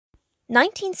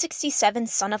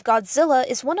1967's Son of Godzilla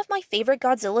is one of my favorite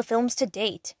Godzilla films to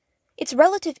date. Its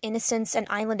relative innocence and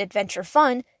island adventure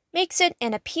fun makes it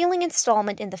an appealing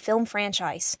installment in the film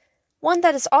franchise, one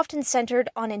that is often centered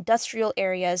on industrial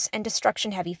areas and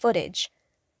destruction-heavy footage.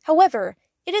 However,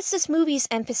 it is this movie's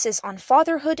emphasis on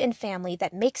fatherhood and family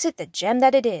that makes it the gem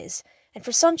that it is, and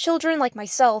for some children like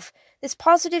myself, this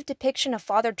positive depiction of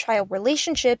father-child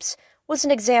relationships was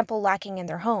an example lacking in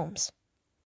their homes.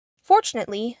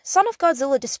 Fortunately, Son of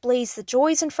Godzilla displays the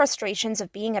joys and frustrations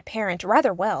of being a parent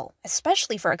rather well,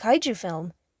 especially for a kaiju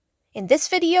film. In this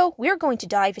video, we're going to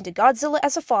dive into Godzilla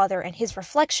as a father and his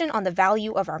reflection on the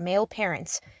value of our male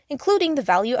parents, including the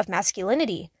value of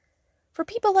masculinity. For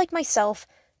people like myself,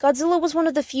 Godzilla was one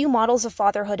of the few models of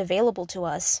fatherhood available to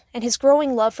us, and his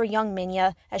growing love for young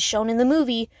Minya, as shown in the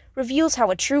movie, reveals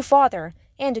how a true father,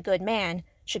 and a good man,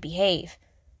 should behave.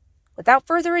 Without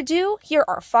further ado, here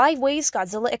are 5 ways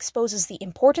Godzilla exposes the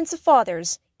importance of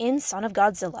fathers in Son of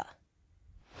Godzilla.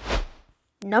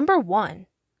 Number 1.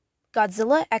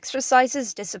 Godzilla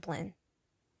exercises discipline.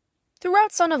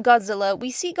 Throughout Son of Godzilla, we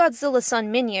see Godzilla's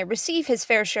son Minya receive his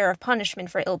fair share of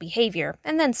punishment for ill behavior,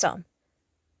 and then some.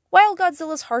 While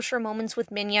Godzilla's harsher moments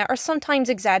with Minya are sometimes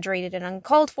exaggerated and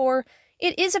uncalled for,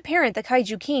 it is apparent the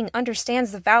Kaiju King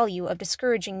understands the value of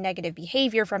discouraging negative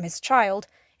behavior from his child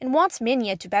and wants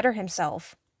Minya to better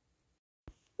himself.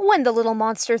 When the little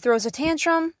monster throws a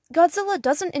tantrum, Godzilla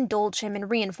doesn't indulge him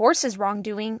and reinforce his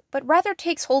wrongdoing, but rather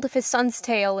takes hold of his son's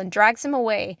tail and drags him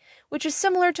away, which is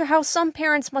similar to how some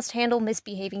parents must handle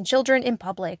misbehaving children in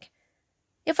public.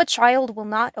 If a child will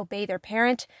not obey their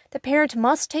parent, the parent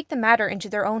must take the matter into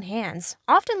their own hands,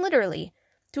 often literally,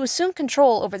 to assume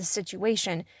control over the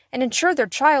situation and ensure their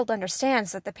child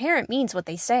understands that the parent means what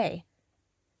they say.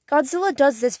 Godzilla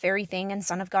does this very thing in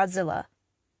Son of Godzilla.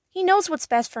 He knows what's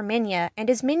best for Minya and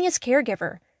is Minya's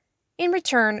caregiver. In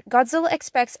return, Godzilla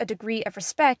expects a degree of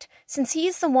respect since he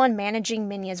is the one managing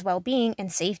Minya's well-being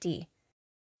and safety.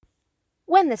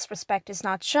 When this respect is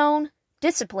not shown,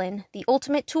 discipline, the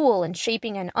ultimate tool in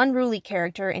shaping an unruly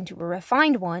character into a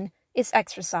refined one, is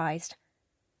exercised.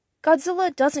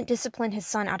 Godzilla doesn't discipline his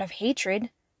son out of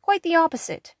hatred, quite the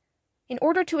opposite. In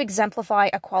order to exemplify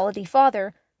a quality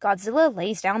father, Godzilla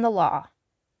lays down the law.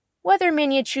 Whether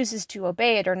Minya chooses to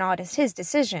obey it or not is his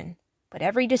decision, but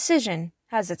every decision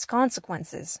has its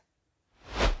consequences.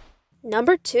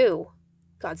 Number 2.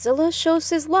 Godzilla shows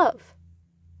his love.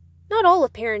 Not all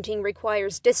of parenting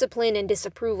requires discipline and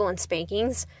disapproval and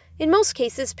spankings. In most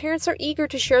cases, parents are eager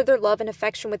to share their love and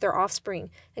affection with their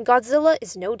offspring, and Godzilla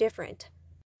is no different.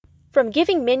 From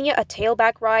giving Minya a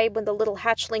tailback ride when the little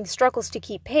hatchling struggles to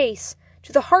keep pace,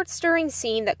 to the heart-stirring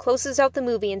scene that closes out the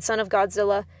movie in Son of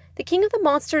Godzilla, the King of the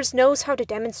Monsters knows how to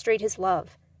demonstrate his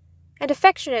love. And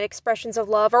affectionate expressions of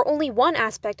love are only one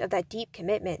aspect of that deep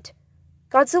commitment.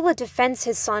 Godzilla defends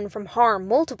his son from harm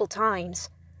multiple times.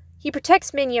 He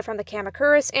protects Minya from the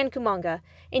Kamacuras and Kumonga,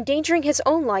 endangering his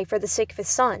own life for the sake of his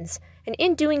sons, and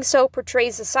in doing so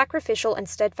portrays the sacrificial and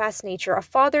steadfast nature of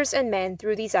fathers and men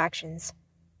through these actions.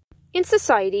 In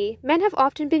society, men have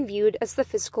often been viewed as the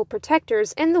physical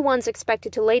protectors and the ones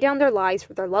expected to lay down their lives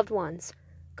for their loved ones.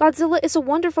 Godzilla is a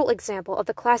wonderful example of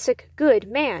the classic good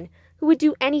man who would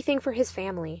do anything for his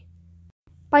family.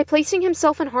 By placing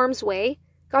himself in harm's way,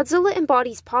 Godzilla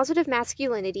embodies positive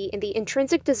masculinity and the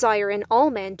intrinsic desire in all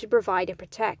men to provide and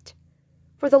protect.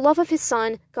 For the love of his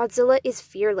son, Godzilla is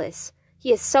fearless.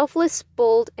 He is selfless,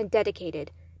 bold, and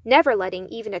dedicated, never letting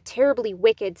even a terribly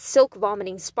wicked,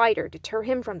 silk-vomiting spider deter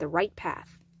him from the right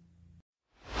path.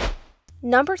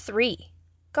 Number 3.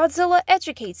 Godzilla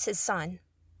educates his son.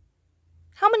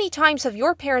 How many times have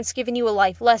your parents given you a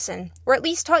life lesson, or at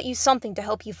least taught you something to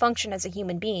help you function as a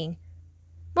human being?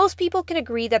 Most people can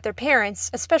agree that their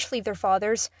parents, especially their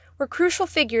fathers, were crucial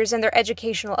figures in their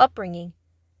educational upbringing.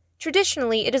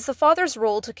 Traditionally, it is the father's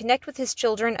role to connect with his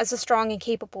children as a strong and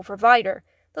capable provider,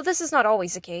 though this is not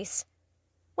always the case.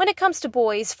 When it comes to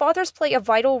boys, fathers play a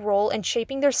vital role in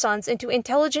shaping their sons into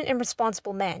intelligent and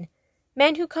responsible men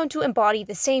who come to embody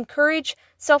the same courage,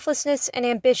 selflessness, and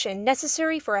ambition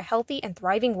necessary for a healthy and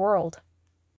thriving world.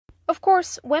 Of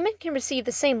course, women can receive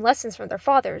the same lessons from their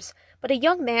fathers, but a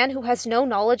young man who has no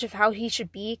knowledge of how he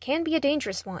should be can be a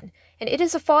dangerous one, and it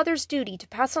is a father's duty to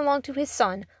pass along to his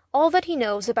son all that he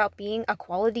knows about being a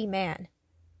quality man.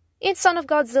 In Son of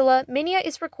Godzilla, Minya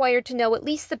is required to know at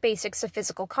least the basics of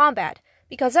physical combat,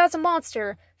 because as a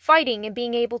monster, fighting and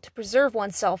being able to preserve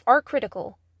oneself are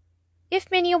critical. If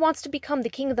Minya wants to become the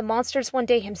King of the Monsters one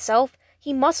day himself,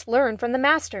 he must learn from the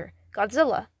master,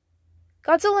 Godzilla.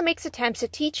 Godzilla makes attempts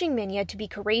at teaching Minya to be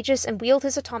courageous and wield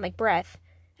his atomic breath,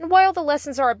 And while the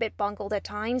lessons are a bit bungled at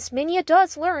times, Minya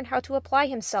does learn how to apply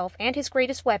himself and his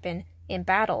greatest weapon in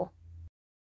battle.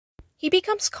 He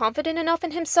becomes confident enough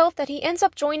in himself that he ends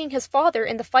up joining his father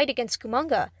in the fight against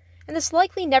Kumonga, and this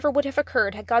likely never would have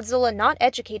occurred had Godzilla not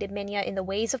educated Minya in the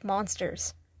ways of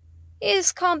monsters.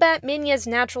 Is combat Minya's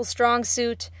natural strong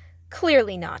suit?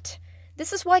 Clearly not.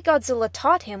 This is why Godzilla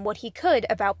taught him what he could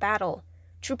about battle,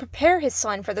 to prepare his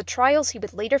son for the trials he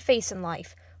would later face in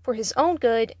life, for his own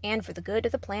good and for the good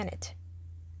of the planet.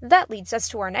 That leads us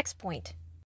to our next point.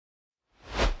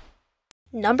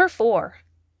 Number 4.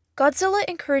 Godzilla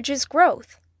encourages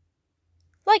growth.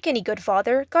 Like any good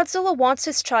father, Godzilla wants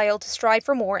his child to strive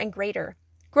for more and greater,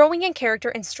 growing in character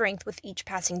and strength with each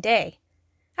passing day.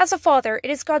 As a father,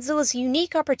 it is Godzilla's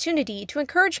unique opportunity to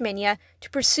encourage Minya to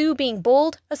pursue being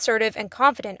bold, assertive, and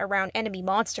confident around enemy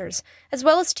monsters, as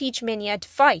well as teach Minya to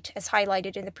fight, as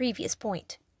highlighted in the previous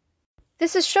point.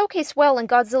 This is showcased well in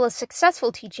Godzilla's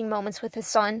successful teaching moments with his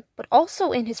son, but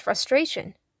also in his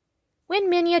frustration. When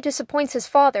Minya disappoints his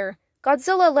father,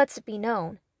 Godzilla lets it be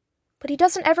known, but he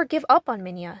doesn't ever give up on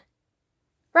Minya.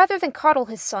 Rather than coddle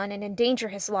his son and endanger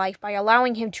his life by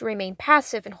allowing him to remain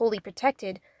passive and wholly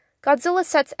protected, Godzilla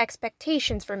sets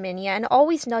expectations for Minya and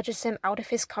always nudges him out of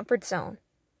his comfort zone.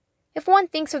 If one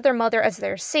thinks of their mother as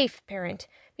their safe parent,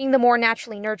 being the more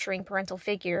naturally nurturing parental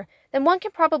figure, then one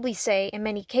can probably say, in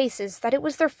many cases, that it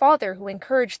was their father who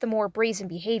encouraged the more brazen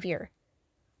behavior.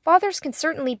 Fathers can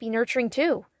certainly be nurturing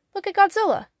too. Look at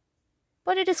Godzilla.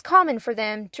 But it is common for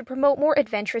them to promote more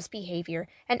adventurous behavior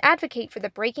and advocate for the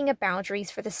breaking of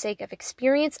boundaries for the sake of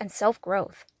experience and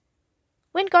self-growth.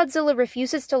 When Godzilla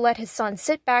refuses to let his son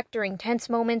sit back during tense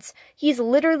moments, he is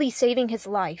literally saving his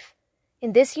life.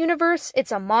 In this universe,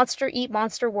 it's a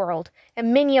monster-eat-monster world,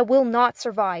 and Minya will not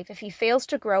survive if he fails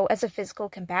to grow as a physical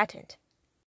combatant.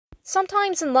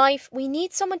 Sometimes in life, we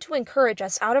need someone to encourage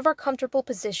us out of our comfortable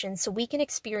position so we can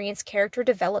experience character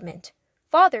development.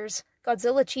 Fathers,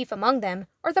 Godzilla chief among them,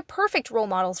 are the perfect role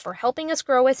models for helping us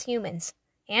grow as humans,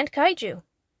 and kaiju.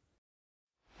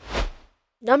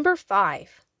 Number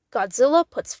 5. Godzilla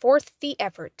puts forth the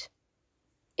effort.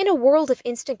 In a world of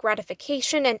instant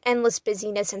gratification and endless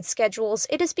busyness and schedules,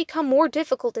 it has become more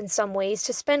difficult in some ways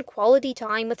to spend quality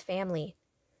time with family.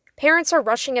 Parents are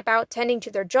rushing about tending to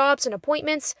their jobs and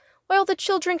appointments, while the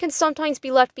children can sometimes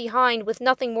be left behind with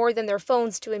nothing more than their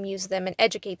phones to amuse them and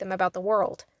educate them about the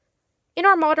world. In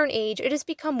our modern age, it has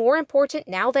become more important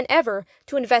now than ever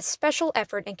to invest special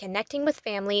effort in connecting with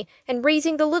family and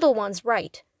raising the little ones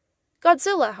right.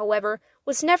 Godzilla, however,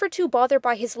 was never too bothered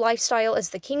by his lifestyle as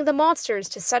the king of the monsters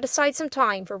to set aside some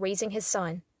time for raising his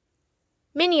son.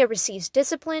 Minya receives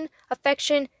discipline,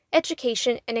 affection,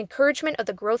 education, and encouragement of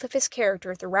the growth of his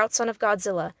character throughout Son of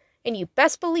Godzilla, and you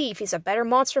best believe he's a better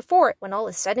monster for it when all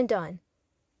is said and done.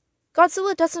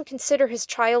 Godzilla doesn't consider his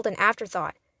child an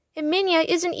afterthought, and Minya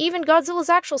isn't even Godzilla's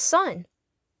actual son.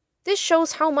 This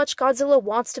shows how much Godzilla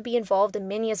wants to be involved in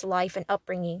Minya's life and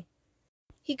upbringing.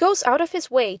 He goes out of his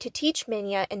way to teach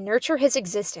Minya and nurture his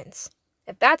existence.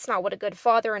 If that's not what a good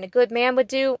father and a good man would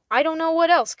do, I don't know what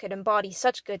else could embody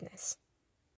such goodness.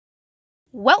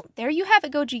 Well, there you have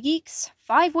it, Goji Geeks.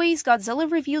 5 ways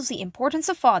Godzilla reveals the importance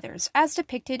of fathers, as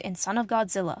depicted in Son of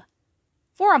Godzilla.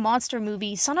 For a monster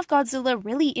movie, Son of Godzilla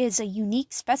really is a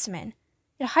unique specimen.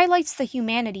 It highlights the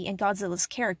humanity in Godzilla's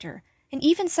character, and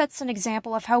even sets an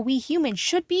example of how we humans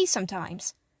should be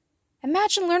sometimes.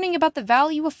 Imagine learning about the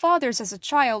value of fathers as a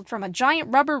child from a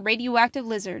giant rubber radioactive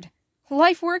lizard.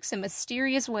 Life works in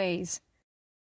mysterious ways.